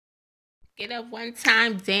Get up one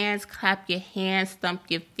time, dance, clap your hands, stomp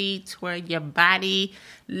your feet, twirl your body.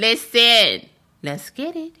 Listen, let's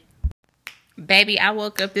get it. Baby, I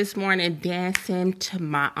woke up this morning dancing to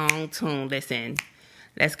my own tune. Listen,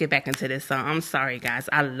 let's get back into this song. I'm sorry, guys.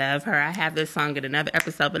 I love her. I have this song in another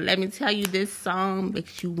episode, but let me tell you, this song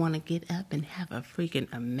makes you want to get up and have a freaking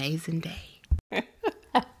amazing day.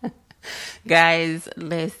 Guys,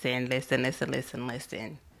 listen.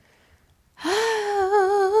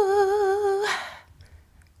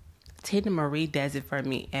 Tina Marie does it for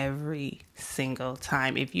me every single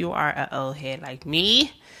time. If you are an old head like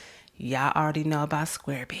me, y'all already know about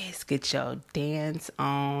Squarespace. Get your dance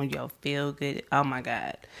on, your feel good. Oh my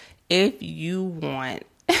God. If you want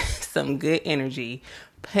some good energy,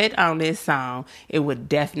 put on this song. It would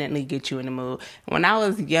definitely get you in the mood. When I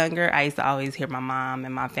was younger, I used to always hear my mom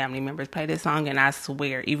and my family members play this song, and I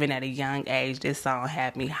swear, even at a young age, this song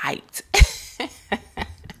had me hyped.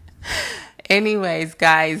 Anyways,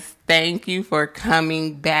 guys, thank you for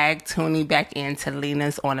tuning back into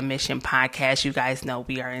Lena's On a Mission podcast. You guys know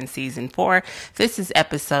we are in season 4. This is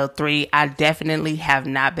episode 3. I definitely have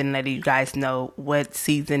not been letting you guys know what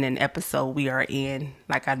season and episode we are in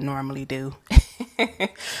like I normally do.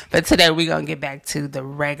 But today we're going to get back to the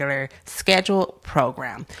regular scheduled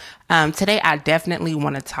program. Today I definitely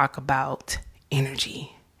want to talk about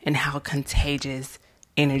energy and how contagious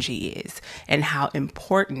energy is and how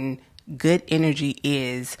important good energy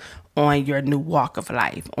is on your new walk of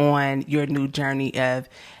life, on your new journey of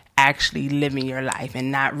actually living your life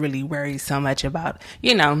and not really worry so much about,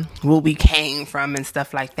 where we came from and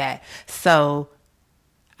stuff like that. So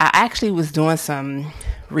I actually was doing some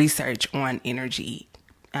research on energy.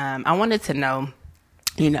 I wanted to know,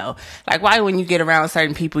 like why when you get around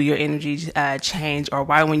certain people, your energy change, or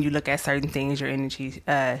why when you look at certain things, your energy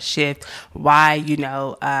shift. Why,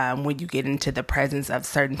 when you get into the presence of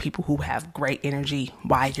certain people who have great energy,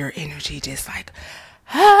 why your energy just like,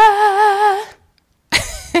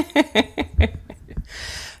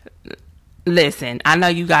 Listen, I know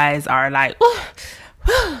you guys are like,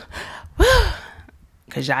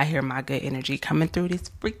 because y'all hear my good energy coming through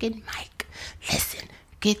this freaking mic. Listen.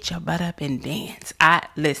 Get your butt up and dance.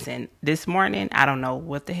 Listen, this morning, I don't know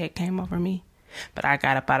what the heck came over me, but I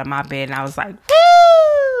got up out of my bed and I was like,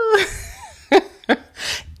 woo!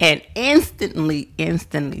 And instantly,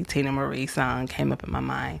 Tina Marie's song came up in my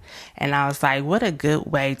mind. And I was like, what a good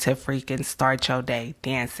way to freaking start your day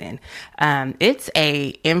dancing. It's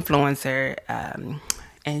a influencer.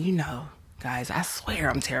 And guys, I swear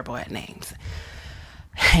I'm terrible at names.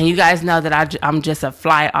 And you guys know that I'm just a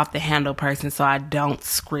fly off the handle person, so I don't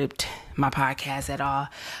script my podcast at all.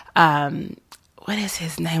 What is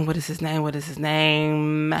his name?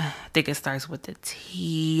 I think it starts with a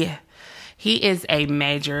T. He is a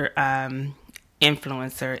major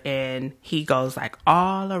influencer, and he goes like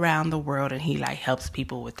all around the world, and he like helps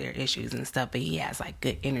people with their issues and stuff, but he has like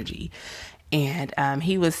good energy. And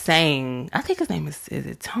he was saying, I think his name is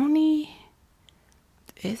it Tony?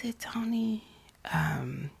 Is it Tony? I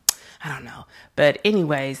don't know. But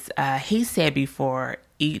anyways, he said before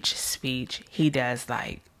each speech, he does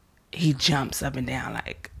like, he jumps up and down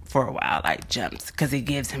like for a while, like jumps, because it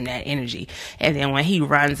gives him that energy. And then when he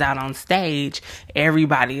runs out on stage,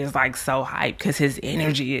 everybody is like so hyped because his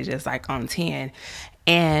energy is just like on 10.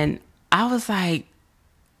 And I was like,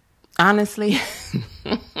 honestly,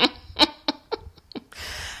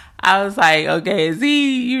 I was like, okay, is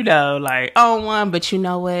he, like on one? But you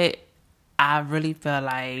know what? I really feel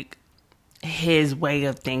like his way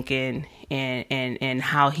of thinking and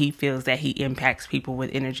how he feels that he impacts people with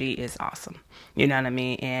energy is awesome. You know what I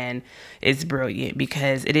mean? And it's brilliant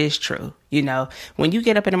because it is true. When you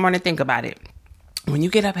get up in the morning, think about it. When you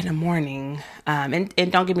get up in the morning,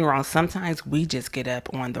 and don't get me wrong, sometimes we just get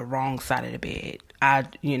up on the wrong side of the bed.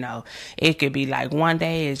 It could be like one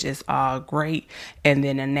day it's just all great. And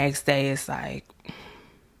then the next day it's like,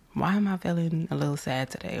 why am I feeling a little sad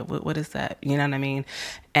today? What is that? You know what I mean?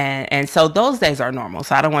 And so those days are normal.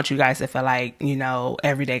 So I don't want you guys to feel like,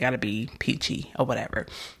 every day got to be peachy or whatever.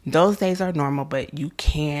 Those days are normal, but you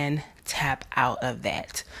can tap out of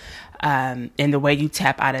that. And the way you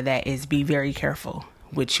tap out of that is be very careful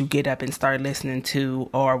what you get up and start listening to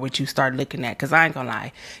or what you start looking at. Because I ain't gonna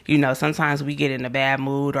lie, sometimes we get in a bad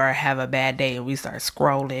mood or have a bad day and we start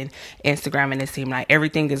scrolling Instagram and it seems like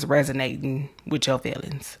everything is resonating with your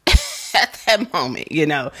feelings at that moment.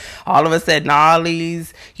 All of a sudden all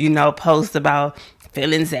these posts about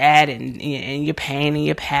feeling sad and your pain and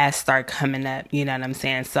your past start coming up. You know what I'm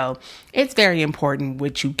saying? So it's very important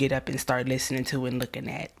what you get up and start listening to and looking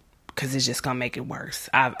at, because it's just gonna make it worse.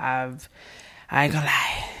 I ain't gonna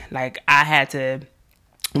lie. Like, I had to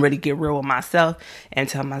really get real with myself and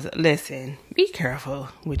tell myself, listen, be careful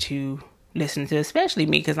what you listen to, especially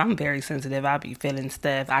me, because I'm very sensitive. I'll be feeling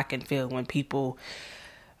stuff. I can feel when people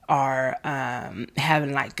are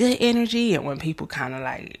having like good energy and when people kind of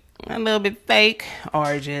like a little bit fake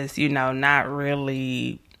or just, not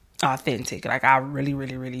really authentic. Like I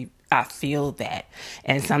really I feel that.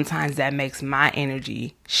 And sometimes that makes my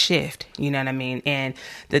energy shift. You know what I mean? And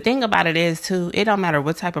the thing about it is too, it don't matter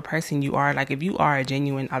what type of person you are. Like if you are a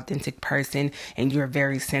genuine, authentic person and you're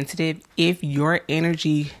very sensitive, if your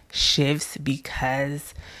energy shifts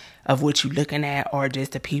because of what you're looking at or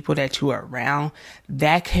just the people that you are around,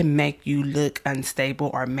 that can make you look unstable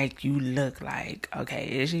or make you look like, okay,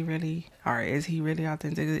 is she really, or is he really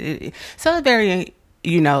authentic? So it's very,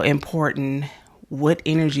 important what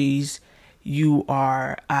energies you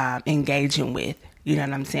are engaging with. You know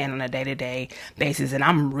what I'm saying, on a day-to-day basis. And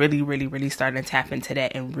I'm really starting to tap into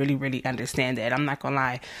that and really understand that. I'm not going to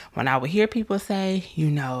lie. When I would hear people say,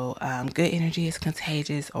 good energy is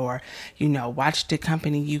contagious, or, watch the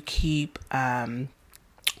company you keep,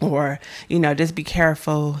 or, just be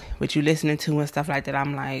careful what you listening to and stuff like that.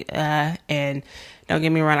 I'm like, and don't get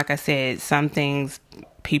me wrong. Like I said, some things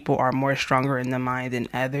people are more stronger in the mind than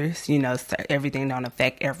others. So everything don't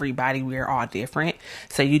affect everybody. We're all different.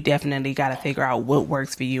 So you definitely got to figure out what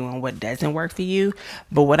works for you and what doesn't work for you.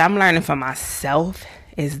 But what I'm learning for myself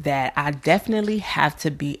is that I definitely have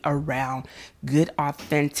to be around good,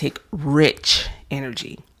 authentic, rich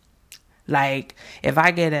energy. Like if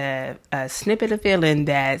I get a snippet of feeling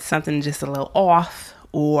that something just a little off,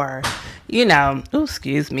 or,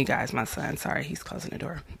 excuse me guys, my son, sorry, he's closing the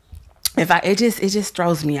door. It just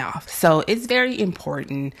throws me off. So it's very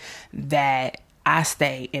important that I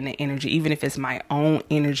stay in the energy, even if it's my own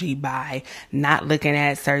energy, by not looking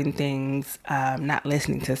at certain things, not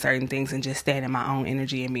listening to certain things, and just staying in my own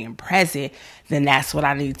energy and being present. Then that's what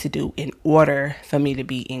I need to do in order for me to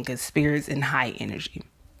be in good spirits and high energy.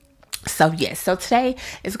 So yes, so today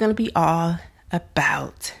is going to be all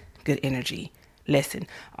about good energy. Listen,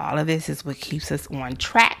 all of this is what keeps us on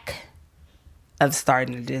track of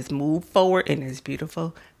starting to just move forward in this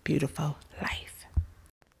beautiful life.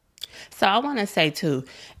 So I want to say too,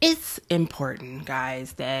 it's important,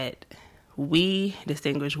 guys, that we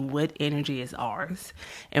distinguish what energy is ours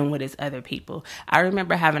and what is other people. I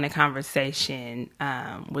remember having a conversation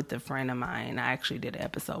with a friend of mine. I actually did an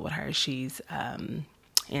episode with her. She's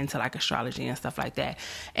into like astrology and stuff like that.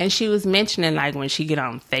 And she was mentioning like when she get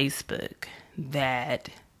on Facebook that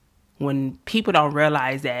when people don't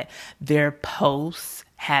realize that their post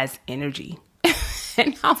has energy.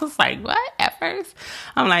 And I was like, what? At first,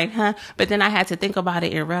 I'm like, huh? But then I had to think about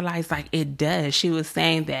it and realize like it does. She was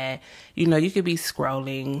saying that, you could be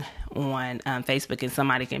scrolling on Facebook and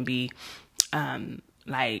somebody can be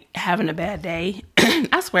like having a bad day.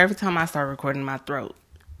 I swear every time I start recording, my throat.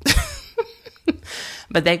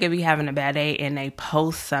 But they could be having a bad day and they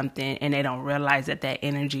post something and they don't realize that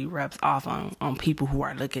energy rubs off on people who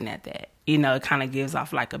are looking at that. It kind of gives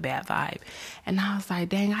off like a bad vibe. And I was like,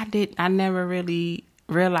 dang, I never really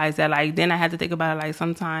realized that. Like, then I had to think about it. Like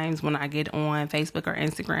sometimes when I get on Facebook or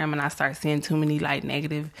Instagram and I start seeing too many like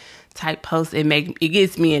negative type posts, it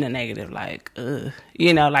gets me in a negative, like,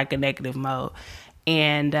 like a negative mode.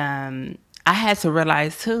 And I had to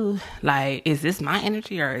realize too, like, is this my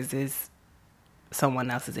energy or is this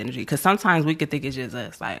someone else's energy? Because sometimes we could think it's just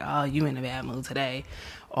us, like, oh, you in a bad mood today,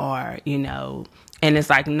 or and it's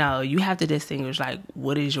like, no, you have to distinguish like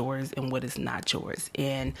what is yours and what is not yours.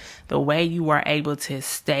 And the way you are able to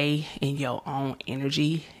stay in your own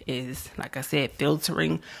energy is, like I said,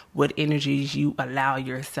 filtering what energies you allow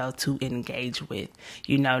yourself to engage with.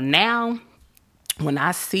 Now when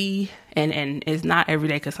I see, and it's not every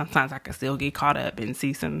day, because sometimes I can still get caught up and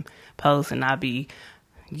see some posts and I'll be,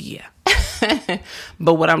 yeah.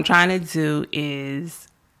 But what I'm trying to do is,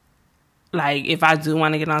 like, if I do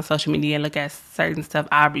want to get on social media and look at certain stuff,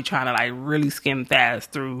 I'll be trying to like really skim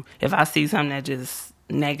fast through. If I see something that's just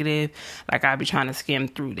negative, like I'll be trying to skim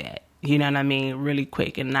through that. You know what I mean? Really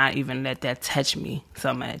quick, and not even let that touch me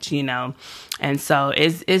so much, And so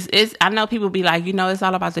it's I know people be like, it's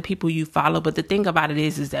all about the people you follow. But the thing about it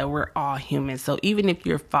is that we're all human. So even if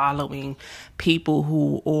you're following people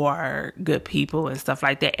who are good people and stuff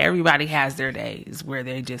like that, everybody has their days where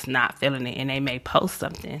they're just not feeling it and they may post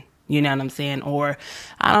something, you know what I'm saying? Or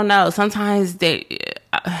I don't know, sometimes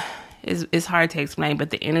it's hard to explain, but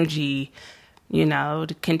the energy,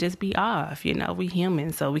 can just be off. We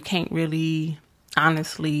human, so we can't really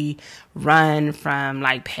honestly run from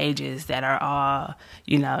like pages that are all,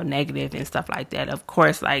 negative and stuff like that. Of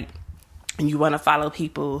course, like And you want to follow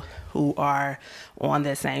people who are on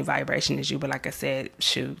the same vibration as you. But like I said,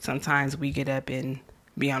 shoot, sometimes we get up and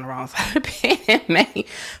be on the wrong side of the bed and may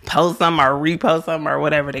post some or repost some or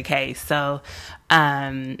whatever the case. So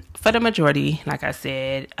for the majority, like I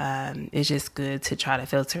said, it's just good to try to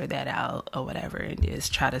filter that out or whatever, and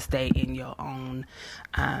just try to stay in your own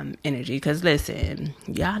energy. Because listen,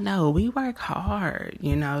 y'all know we work hard,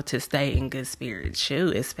 to stay in good spirits.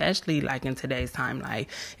 Shoot, especially like in today's time, like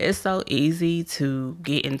it's so easy to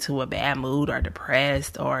get into a bad mood or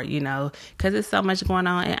depressed or, because there's so much going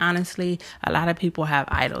on. And honestly, a lot of people have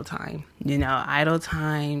idle time. Idle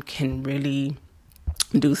time can really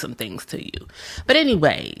do some things to you. But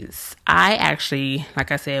anyways, I actually,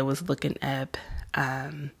 like I said, was looking up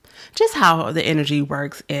just how the energy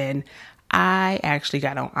works, and I actually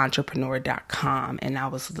got on entrepreneur.com and I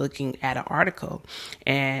was looking at an article,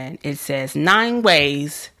 and it says 9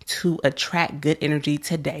 ways to attract good energy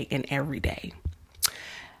today and every day.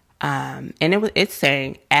 And it's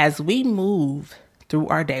saying, as we move through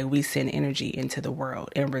our day, we send energy into the world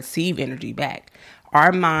and receive energy back.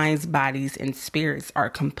 Our minds, bodies, and spirits are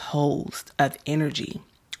composed of energy,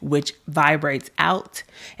 which vibrates out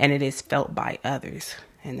and it is felt by others.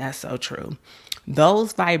 And that's so true.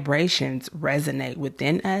 Those vibrations resonate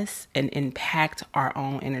within us and impact our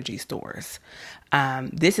own energy stores.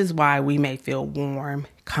 This is why we may feel warm,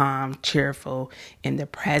 calm, cheerful in the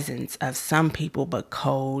presence of some people, but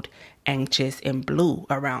cold, anxious, and blue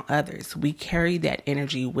around others. We carry that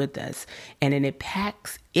energy with us, and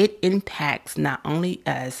it impacts not only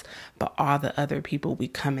us, but all the other people we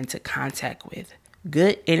come into contact with.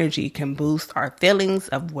 Good energy can boost our feelings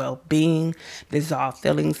of well-being, dissolve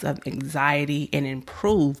feelings of anxiety, and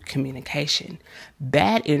improve communication.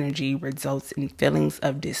 Bad energy results in feelings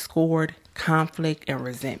of discord, conflict, and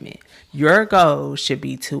resentment. Your goal should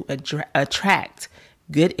be to attract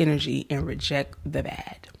good energy and reject the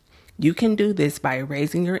bad. You can do this by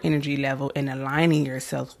raising your energy level and aligning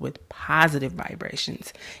yourself with positive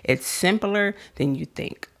vibrations. It's simpler than you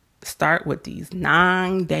think. Start with these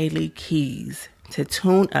 9 daily keys to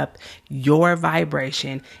tune up your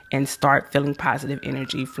vibration and start feeling positive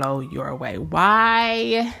energy flow your way.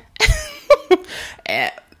 Why?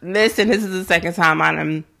 Listen, this is the second time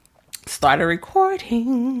I started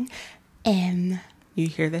recording and you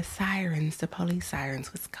hear the sirens, the police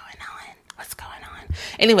sirens. What's going on? What's going on?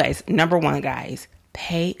 Anyways, number 1, guys,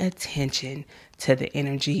 pay attention to the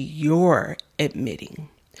energy you're emitting.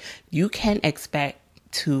 You can expect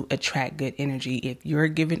to attract good energy if you're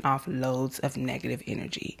giving off loads of negative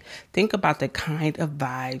energy. Think about the kind of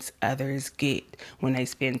vibes others get when they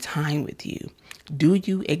spend time with you. Do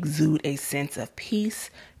you exude a sense of peace,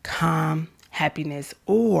 calm, happiness,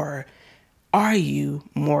 or are you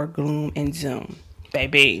more gloom and doom?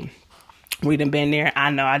 Baby, we done been there.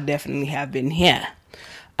 I know I definitely have been here.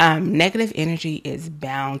 Negative energy is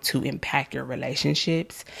bound to impact your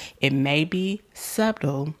relationships. It may be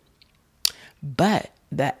subtle, but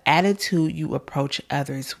the attitude you approach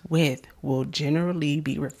others with will generally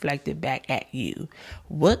be reflected back at you.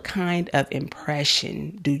 What kind of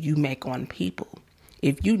impression do you make on people?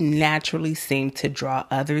 If you naturally seem to draw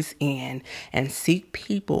others in and seek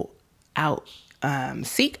out,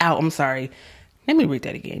 let me read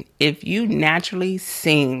that again. If you naturally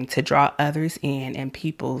seem to draw others in and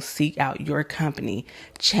people seek out your company,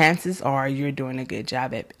 chances are you're doing a good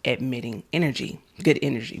job at emitting good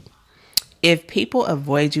energy. If people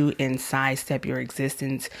avoid you and sidestep your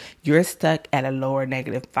existence, you're stuck at a lower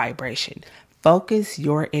negative vibration. Focus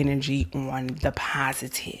your energy on the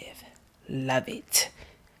positive. Love it.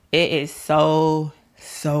 It is so,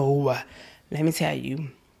 let me tell you,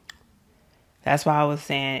 that's why I was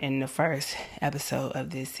saying in the first episode of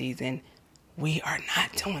this season, we are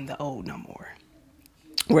not doing the old no more.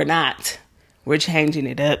 We're not. We're changing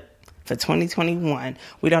it up. For 2021,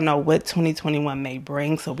 we don't know what 2021 may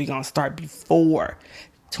bring, so we're going to start before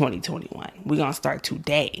 2021. We're going to start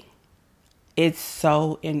today. It's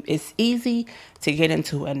easy to get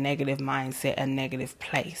into a negative mindset, a negative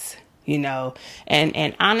place,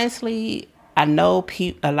 and honestly, I know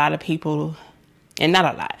a lot of people, and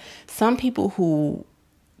not a lot, some people who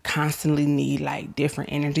constantly need like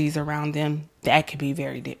different energies around them, that could be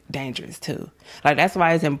very dangerous too. Like that's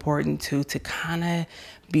why it's important to kind of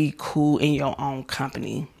be cool in your own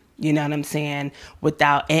company. You know what I'm saying?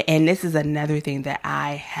 And this is another thing that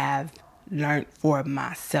I have learned for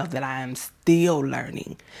myself, that I am still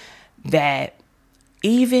learning, that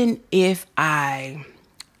even if how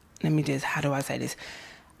do I say this?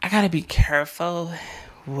 I gotta be careful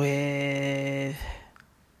with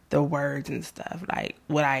the words and stuff, like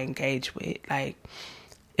what I engage with, like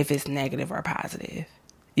if it's negative or positive.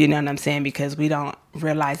 You know what I'm saying? Because we don't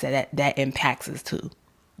realize that impacts us too.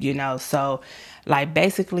 So like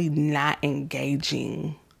basically not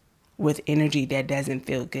engaging with energy that doesn't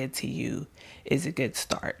feel good to you is a good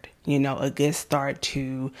start. A good start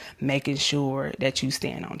to making sure that you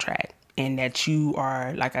stand on track and that you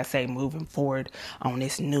are, like I say, moving forward on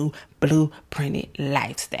this new blueprinted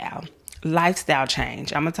lifestyle. Lifestyle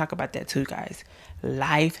change. I'm going to talk about that too, guys.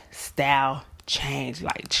 Lifestyle change.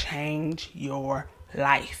 Like change your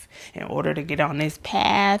life in order to get on this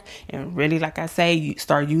path and really, like I say, you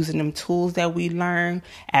start using them tools that we learn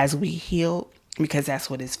as we heal, because that's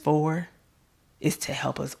what it's for. It's to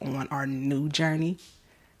help us on our new journey,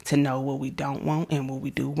 to know what we don't want and what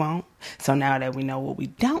we do want. So now that we know what we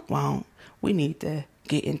don't want, we need to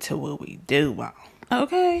get into what we do want.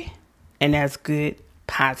 Okay? And that's good,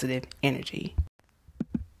 positive energy.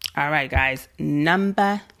 All right, guys.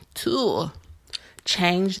 Number 2.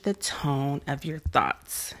 Change the tone of your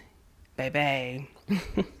thoughts. Baby.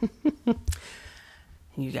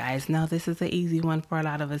 You guys know this is an easy one for a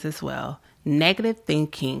lot of us as well. Negative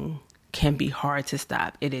thinking can be hard to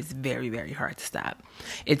stop. It is very, very hard to stop.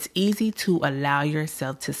 It's easy to allow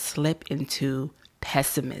yourself to slip into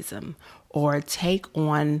pessimism or take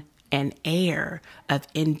on an air of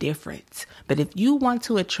indifference. But if you want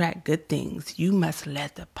to attract good things, you must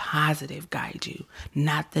let the positive guide you,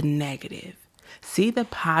 not the negative. See the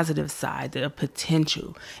positive side, the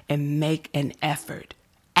potential, and make an effort.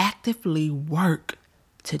 Actively work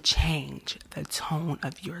to change the tone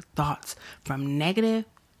of your thoughts from negative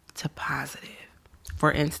to positive.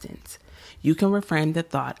 For instance, you can reframe the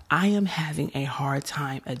thought, I am having a hard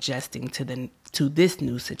time adjusting to this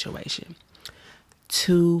new situation,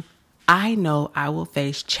 to I know I will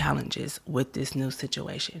face challenges with this new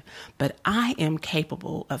situation, but I am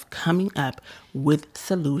capable of coming up with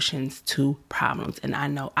solutions to problems, and I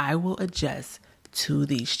know I will adjust to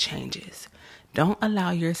these changes. Don't allow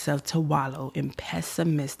yourself to wallow in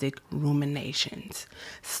pessimistic ruminations.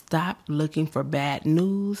 Stop looking for bad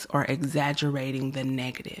news or exaggerating the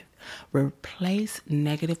negative. Replace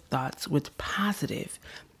negative thoughts with positive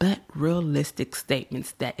but realistic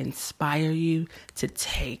statements that inspire you to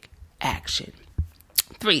take action.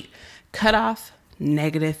 3, cut off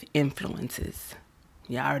negative influences.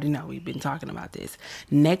 Y'all already know we've been talking about this.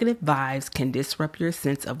 Negative vibes can disrupt your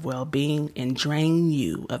sense of well-being and drain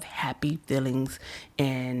you of happy feelings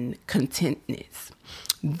and contentness.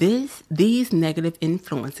 These negative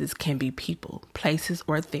influences can be people, places,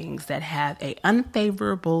 or things that have an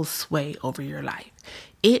unfavorable sway over your life.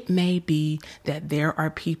 It may be that there are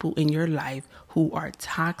people in your life who are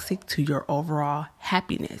toxic to your overall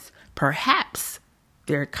happiness. Perhaps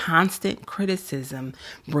their constant criticism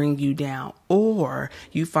bring you down, or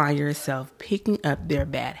you find yourself picking up their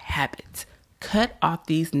bad habits. Cut off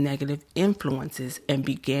these negative influences and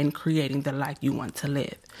begin creating the life you want to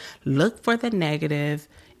live. Look for the negative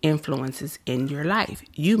influences in your life.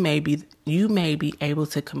 You may be able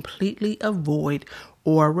to completely avoid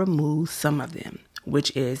or remove some of them,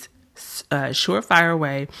 which is a surefire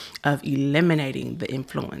way of eliminating the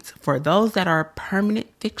influence. For those that are a permanent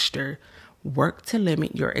fixture, work to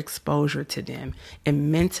limit your exposure to them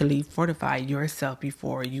and mentally fortify yourself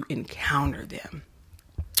before you encounter them.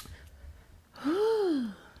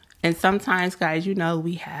 And sometimes, guys,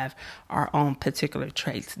 we have our own particular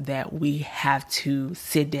traits that we have to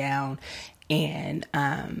sit down and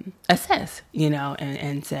assess,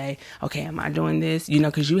 and say, okay, am I doing this?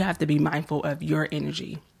 Because you have to be mindful of your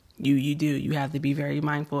energy. You do. You have to be very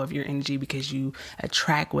mindful of your energy because you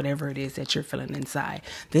attract whatever it is that you're feeling inside.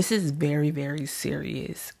 This is very, very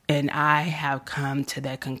serious. And I have come to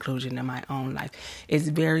that conclusion in my own life. It's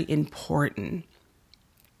very important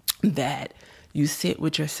that you sit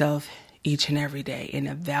with yourself each and every day and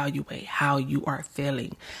evaluate how you are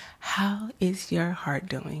feeling. How is your heart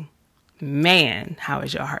doing? Man, how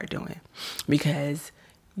is your heart doing? Because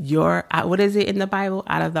what is it in the Bible?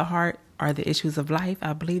 Out of the heart are the issues of life.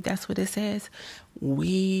 I believe that's what it says.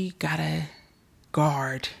 We gotta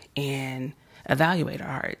guard and evaluate our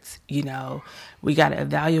hearts. We gotta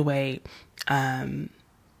evaluate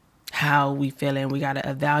how we feeling. We gotta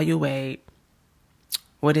evaluate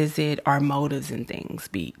our motives and things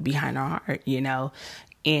behind our heart,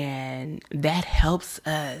 and that helps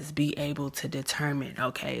us be able to determine,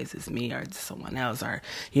 okay, is this me or is this someone else, or,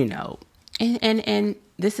 and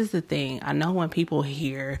this is the thing. I know when people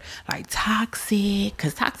hear like toxic,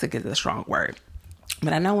 because toxic is a strong word,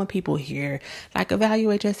 but I know when people hear like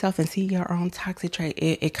evaluate yourself and see your own toxic trait,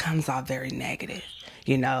 it comes off very negative.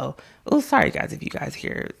 Oh, sorry guys, if you guys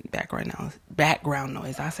hear background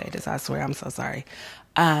noise. I say this, I swear, I'm so sorry.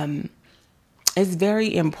 it's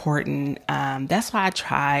very important. That's why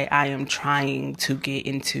I am trying to get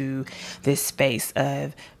into this space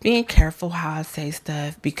of being careful how I say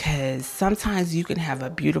stuff, because sometimes you can have a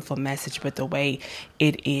beautiful message, but the way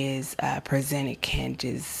it is presented can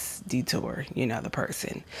just detour, the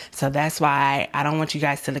person. So that's why I don't want you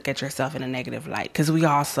guys to look at yourself in a negative light, because we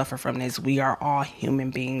all suffer from this. We are all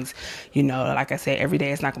human beings. Like I said, every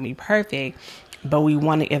day is not going to be perfect. But we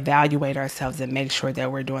want to evaluate ourselves and make sure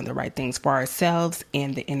that we're doing the right things for ourselves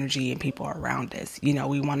and the energy and people around us. We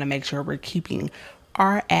want to make sure we're keeping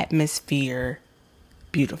our atmosphere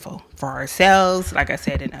beautiful for ourselves, like I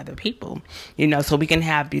said, and other people, so we can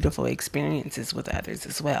have beautiful experiences with others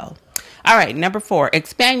as well. All right, number 4,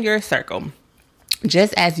 expand your circle.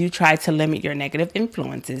 Just as you try to limit your negative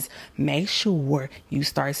influences, make sure you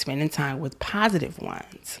start spending time with positive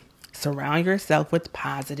ones. Surround yourself with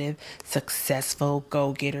positive, successful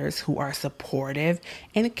go-getters who are supportive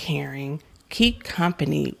and caring. Keep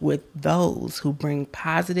company with those who bring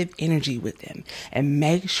positive energy with them, and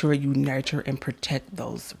make sure you nurture and protect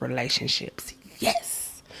those relationships.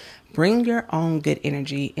 Yes. Bring your own good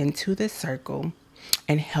energy into the circle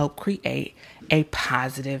and help create a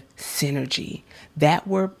positive synergy that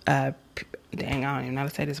will, I don't even know how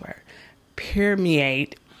to say this word,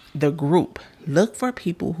 permeate the group. Look for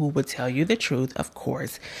people who will tell you the truth, of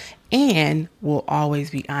course, and will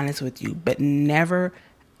always be honest with you, but never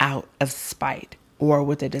out of spite or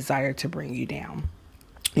with a desire to bring you down.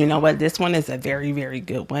 You know what? This one is a very, very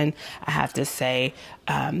good one. I have to say,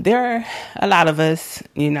 there are a lot of us,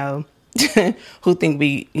 who think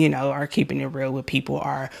we, are keeping it real with people,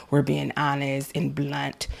 or we're being honest and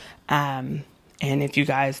blunt. And if you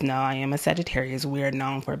guys know, I am a Sagittarius. We are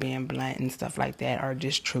known for being blunt and stuff like that, or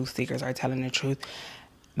just truth seekers, or telling the truth.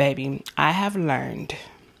 Baby, I have learned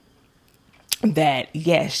that,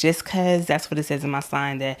 yes, just because that's what it says in my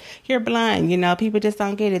sign, that you're blind, people just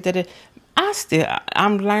don't get it.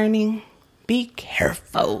 I'm learning. Be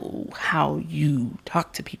careful how you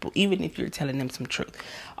talk to people, even if you're telling them some truth.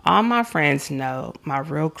 All my friends know, my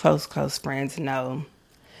real close friends know.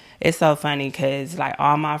 It's so funny because, like,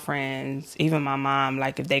 all my friends, even my mom,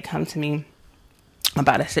 like, if they come to me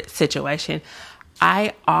about a situation,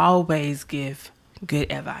 I always give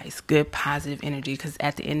good advice, good positive energy, because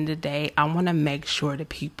at the end of the day, I want to make sure the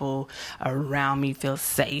people around me feel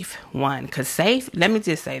safe. One, because let me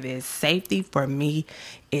just say this, safety for me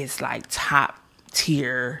is like top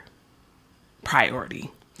tier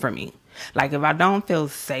priority for me. Like, if I don't feel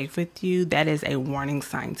safe with you, that is a warning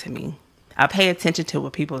sign to me. I pay attention to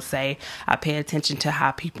what people say. I pay attention to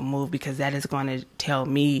how people move, because that is going to tell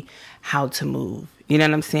me how to move. You know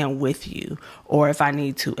what I'm saying? With you. Or if I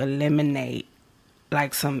need to eliminate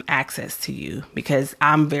like some access to you, because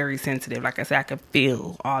I'm very sensitive. Like I said, I can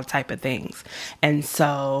feel all type of things. And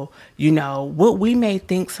so, what we may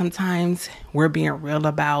think sometimes we're being real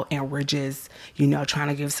about, and we're just, trying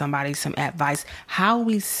to give somebody some advice. How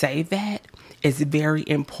we say that is very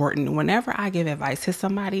important. Whenever I give advice to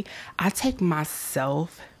somebody, I take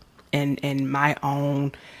myself and my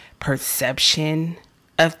own perception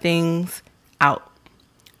of things out,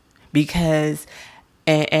 because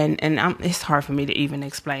it's hard for me to even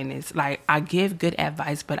explain this. Like, I give good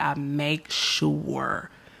advice, but I make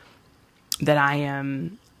sure that I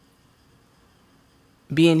am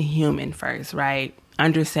being human first, right?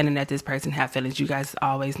 Understanding that this person has feelings. You guys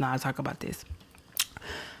always know I talk about this.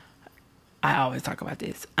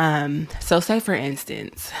 So say, for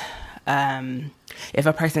instance, if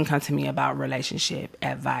a person comes to me about relationship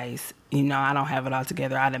advice, I don't have it all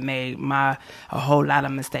together. I'd have made a whole lot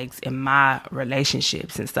of mistakes in my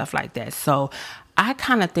relationships and stuff like that. So I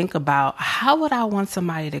kind of think about, how would I want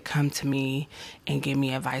somebody to come to me and give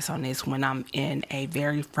me advice on this when I'm in a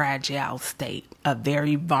very fragile state, a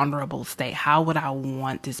very vulnerable state? How would I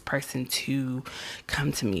want this person to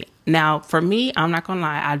come to me? Now, for me, I'm not going to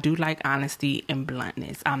lie, I do like honesty and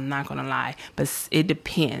bluntness. I'm not going to lie, but it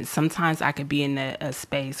depends. Sometimes I could be in a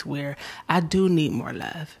space where I do need more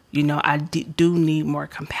love. I do need more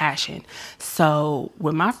compassion. So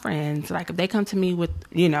with my friends, like, if they come to me with,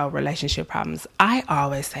 relationship problems, I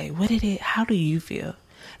always say, how do you feel?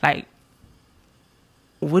 Like,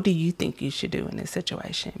 what do you think you should do in this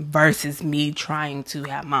situation? Versus me trying to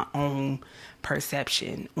have my own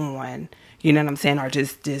perception on, you know what I'm saying? Or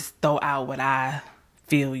just throw out what I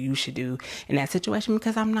feel you should do in that situation,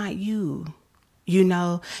 because I'm not you,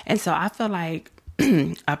 And so I feel like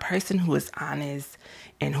a person who is honest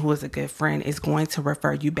and who is a good friend is going to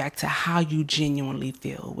refer you back to how you genuinely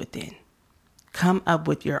feel within. Come up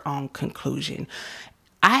with your own conclusion.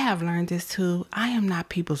 I have learned this too. I am not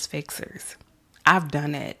people's fixers. I've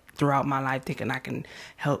done it throughout my life thinking I can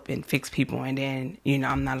help and fix people, and then,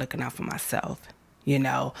 I'm not looking out for myself, and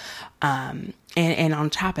on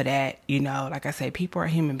top of that, like I say, people are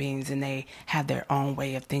human beings and they have their own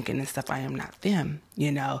way of thinking and stuff. I am not them,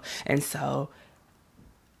 and so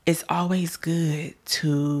it's always good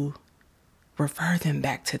to refer them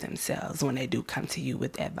back to themselves when they do come to you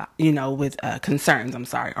with advice, with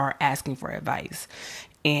concerns, or asking for advice.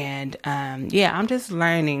 And I'm just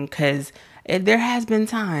learning, because there has been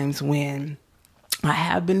times when I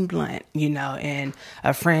have been blunt, and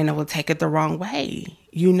a friend will take it the wrong way,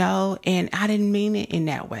 and I didn't mean it in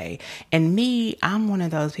that way. And I'm one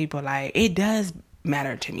of those people, like, it does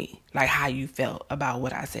matter to me, like how you felt about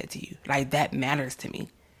what I said to you. Like, that matters to me.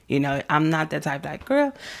 I'm not that type, like,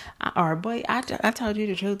 girl or boy, I told you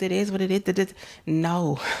the truth. It is what it is.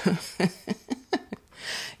 No.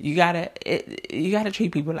 You gotta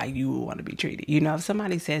treat people like you would want to be treated. If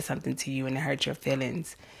somebody says something to you and it hurts your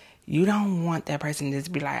feelings, you don't want that person to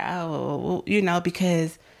just be like, oh,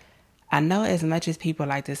 because I know as much as people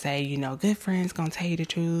like to say, good friends gonna tell you the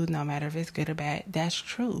truth, no matter if it's good or bad. That's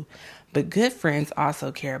true. But good friends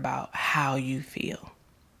also care about how you feel.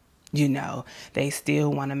 They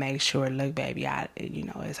still want to make sure, look, baby,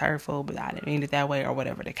 it's hurtful, but I didn't mean it that way, or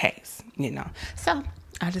whatever the case, So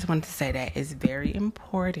I just wanted to say that it's very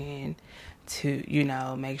important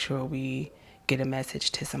to, make sure we get a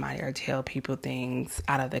message to somebody or tell people things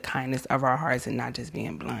out of the kindness of our hearts, and not just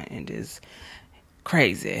being blunt and just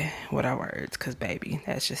crazy with our words, because, baby,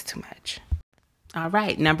 that's just too much. All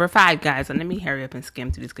right, number 5, guys. And let me hurry up and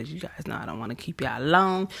skim through this, because you guys know I don't want to keep y'all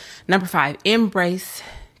long. Number 5, embrace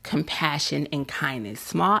compassion and kindness.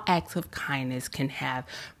 Small acts of kindness can have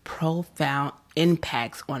profound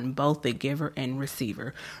impacts on both the giver and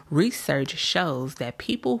receiver. Research shows that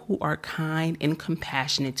people who are kind and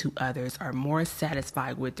compassionate to others are more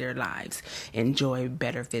satisfied with their lives, enjoy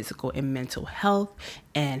better physical and mental health,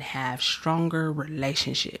 and have stronger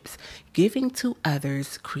relationships. Giving to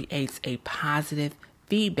others creates a positive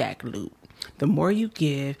feedback loop. The more you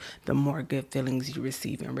give, the more good feelings you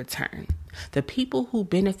receive in return. The people who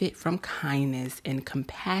benefit from kindness and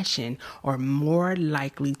compassion are more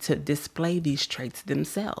likely to display these traits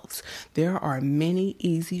themselves. There are many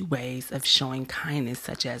easy ways of showing kindness,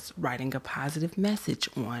 such as writing a positive message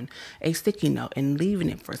on a sticky note and leaving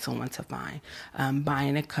it for someone to find,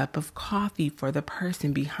 buying a cup of coffee for the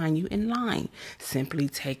person behind you in line, simply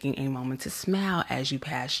taking a moment to smile as you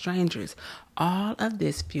pass strangers. All of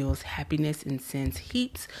this fuels happiness and sends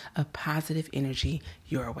heaps of positive energy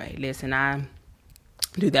your way. Listen, I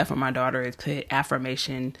do that for my daughter, is put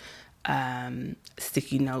affirmation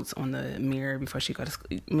sticky notes on the mirror before she go to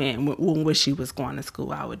school. Man, when she was going to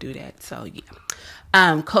school, I would do that. So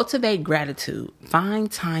yeah. Cultivate gratitude.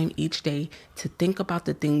 Find time each day to think about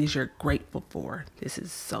the things you're grateful for. This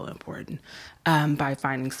is so important. By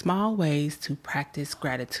finding small ways to practice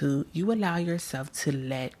gratitude, you allow yourself to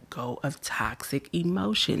let go of toxic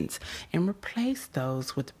emotions and replace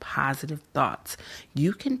those with positive thoughts.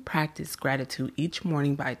 You can practice gratitude each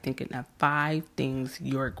morning by thinking of 5 things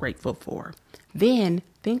you're grateful for. Then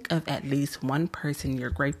think of at least one person you're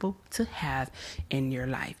grateful to have in your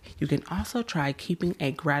life. You can also try keeping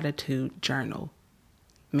a gratitude journal.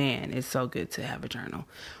 Man, it's so good to have a journal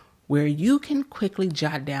where you can quickly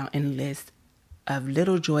jot down a list of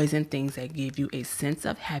little joys and things that give you a sense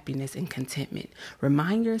of happiness and contentment.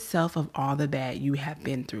 Remind yourself of all the bad you have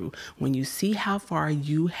been through. When you see how far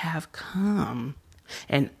you have come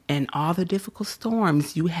and all the difficult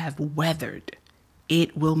storms you have weathered,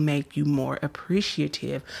 it will make you more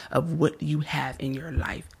appreciative of what you have in your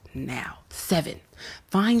life now. 7,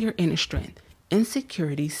 find your inner strength.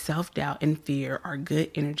 Insecurity, self-doubt, and fear are good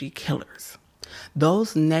energy killers.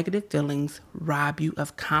 Those negative feelings rob you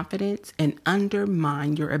of confidence and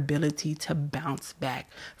undermine your ability to bounce back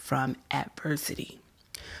from adversity.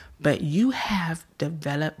 But you have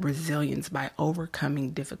developed resilience by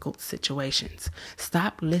overcoming difficult situations.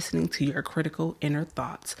 Stop listening to your critical inner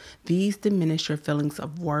thoughts. These diminish your feelings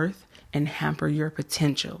of worth and hamper your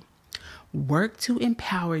potential. Work to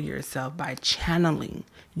empower yourself by channeling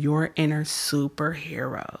your inner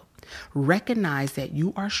superhero. Recognize that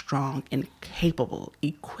you are strong and capable,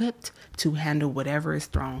 equipped to handle whatever is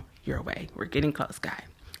thrown your way. We're getting close, guys.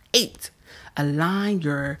 8, align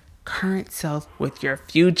your current self with your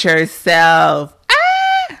future self.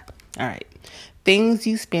 All right. Things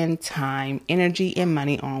you spend time, energy, and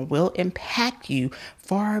money on will impact you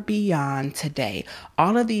far beyond today.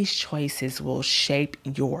 All of these choices will shape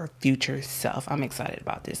your future self. I'm excited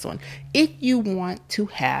about this one. If you want to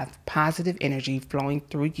have positive energy flowing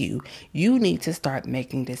through you, you need to start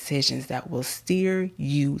making decisions that will steer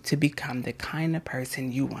you to become the kind of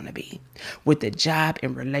person you want to be. With the job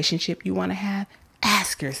and relationship you want to have,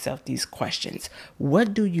 ask yourself these questions.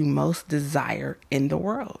 What do you most desire in the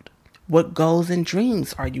world? What goals and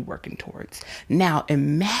dreams are you working towards? Now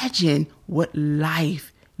imagine what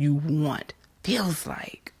life you want feels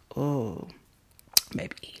like. Oh,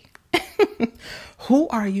 maybe. Who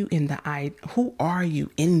are you in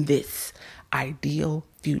this ideal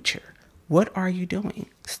future? What are you doing?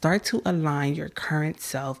 Start to align your current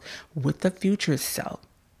self with the future self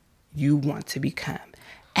you want to become.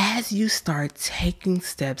 As you start taking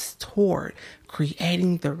steps toward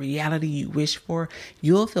creating the reality you wish for,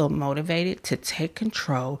 you'll feel motivated to take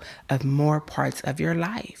control of more parts of your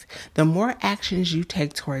life. The more actions you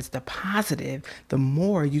take towards the positive, the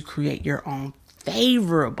more you create your own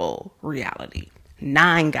favorable reality.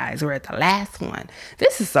 9, guys. We're at the last one.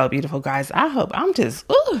 This is so beautiful, guys. I hope I'm just,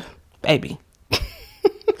 baby.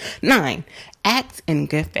 9, act in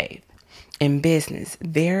good faith. In business,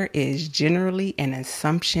 there is generally an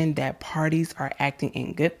assumption that parties are acting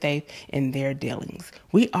in good faith in their dealings.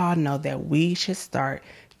 We all know that we should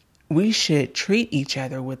treat each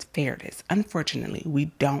other with fairness. Unfortunately, we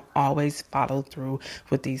don't always follow through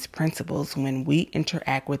with these principles when we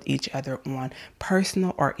interact with each other on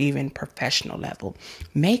personal or even professional level.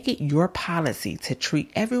 Make it your policy to treat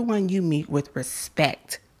everyone you meet with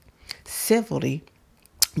respect, civility.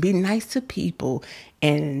 Be nice to people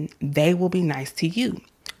and they will be nice to you.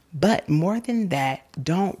 But more than that,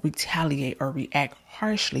 don't retaliate or react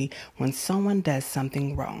harshly when someone does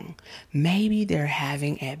something wrong. Maybe they're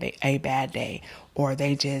having a bad day or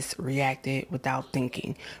they just reacted without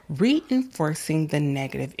thinking. Reinforcing the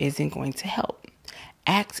negative isn't going to help.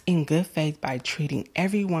 Act in good faith by treating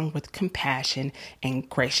everyone with compassion and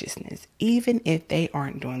graciousness, even if they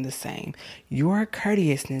aren't doing the same. Your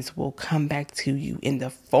courteousness will come back to you in the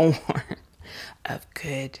form of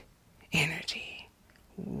good energy.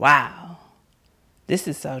 Wow. This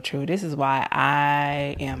is so true. This is why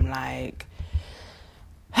I am like,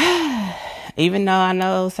 even though I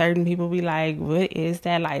know certain people be like, what is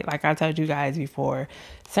that? Like I told you guys before,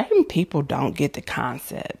 certain people don't get the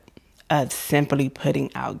concept of simply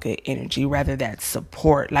putting out good energy, rather that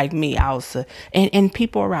support. Like me, and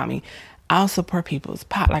people around me, I'll support people's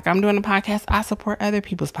like I'm doing a podcast, I support other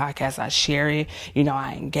people's podcasts. I share it,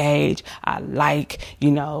 I engage, I like,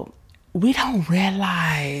 we don't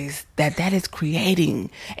realize that is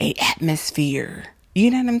creating an atmosphere.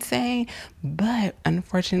 You know what I'm saying? But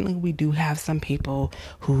unfortunately, we do have some people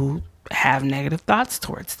who have negative thoughts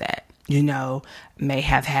towards that. May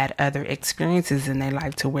have had other experiences in their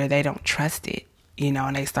life to where they don't trust it,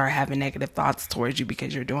 and they start having negative thoughts towards you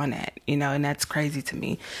because you're doing that, and that's crazy to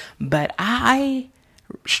me. But I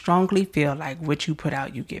strongly feel like what you put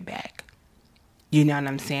out, you get back. You know what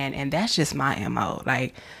I'm saying? And that's just my MO.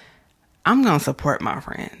 Like, I'm going to support my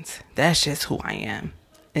friends. That's just who I am.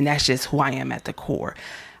 And that's just who I am at the core.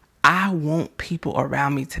 I want people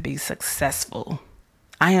around me to be successful.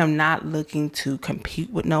 I am not looking to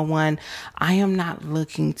compete with no one. I am not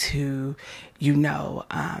looking to,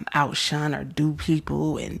 outshun or do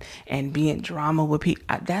people and be in drama with people.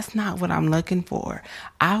 That's not what I'm looking for.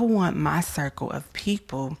 I want my circle of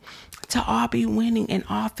people to all be winning and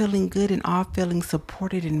all feeling good and all feeling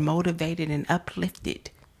supported and motivated and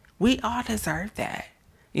uplifted. We all deserve that.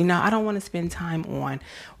 I don't want to spend time on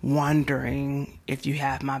wondering if you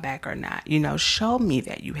have my back or not. Show me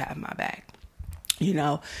that you have my back.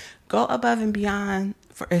 Go above and beyond,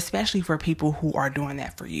 especially for people who are doing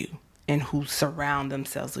that for you and who surround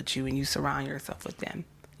themselves with you and you surround yourself with them.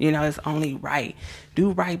 It's only right.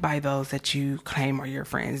 Do right by those that you claim are your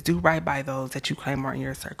friends. Do right by those that you claim are in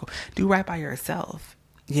your circle. Do right by yourself,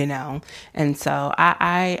 And so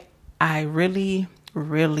I really,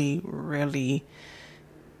 really, really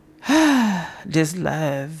just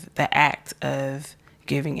love the act of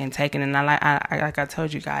giving and taking. And like I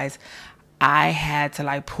told you guys, I had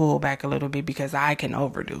to pull back a little bit because I can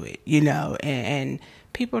overdo it, and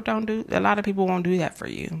people a lot of people won't do that for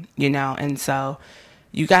you, and so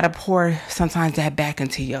you got to pour sometimes that back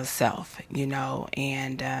into yourself,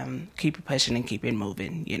 and keep it pushing and keep it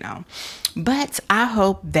moving, But I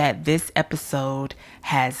hope that this episode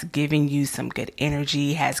has given you some good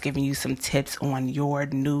energy, has given you some tips on your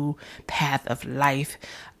new path of life,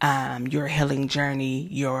 your healing journey,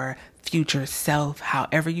 your future self,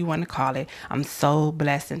 however you want to call it. I'm so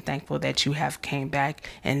blessed and thankful that you have came back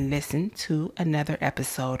and listened to another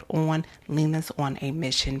episode on Lena's on a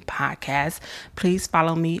Mission podcast. Please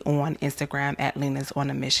follow me on Instagram at Lena's on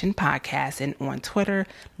a Mission podcast and on Twitter,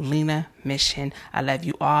 Lena Mission. I love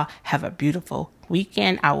you all. Have a beautiful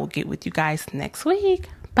weekend. I will get with you guys next week.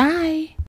 Bye.